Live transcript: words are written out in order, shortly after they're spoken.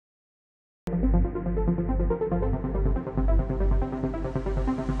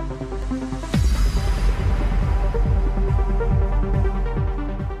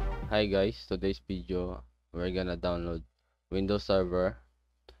Hi guys, today's video we're gonna download Windows Server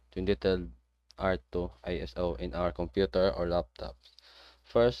 2012 R2 ISO in our computer or laptop.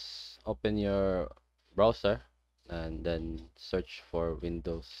 First, open your browser and then search for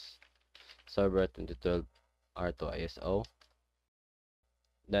Windows Server 2012 R2 ISO.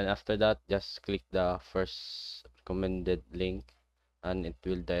 Then after that, just click the first recommended link and it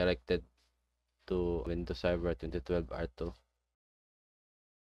will direct it to Windows Server 2012 R2.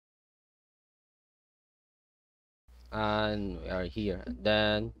 And we are here.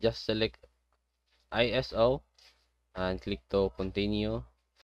 Then just select ISO and click to continue.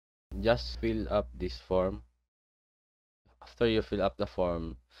 Just fill up this form. After you fill up the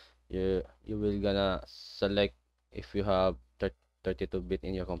form, you will gonna select if you have 32-bit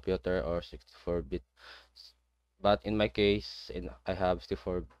in your computer or 64-bit. But in my case, I have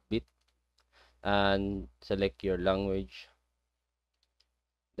 64-bit, and select your language.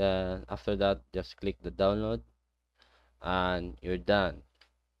 Then after that, just click the download and you're done.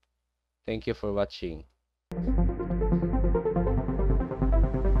 Thank you for watching.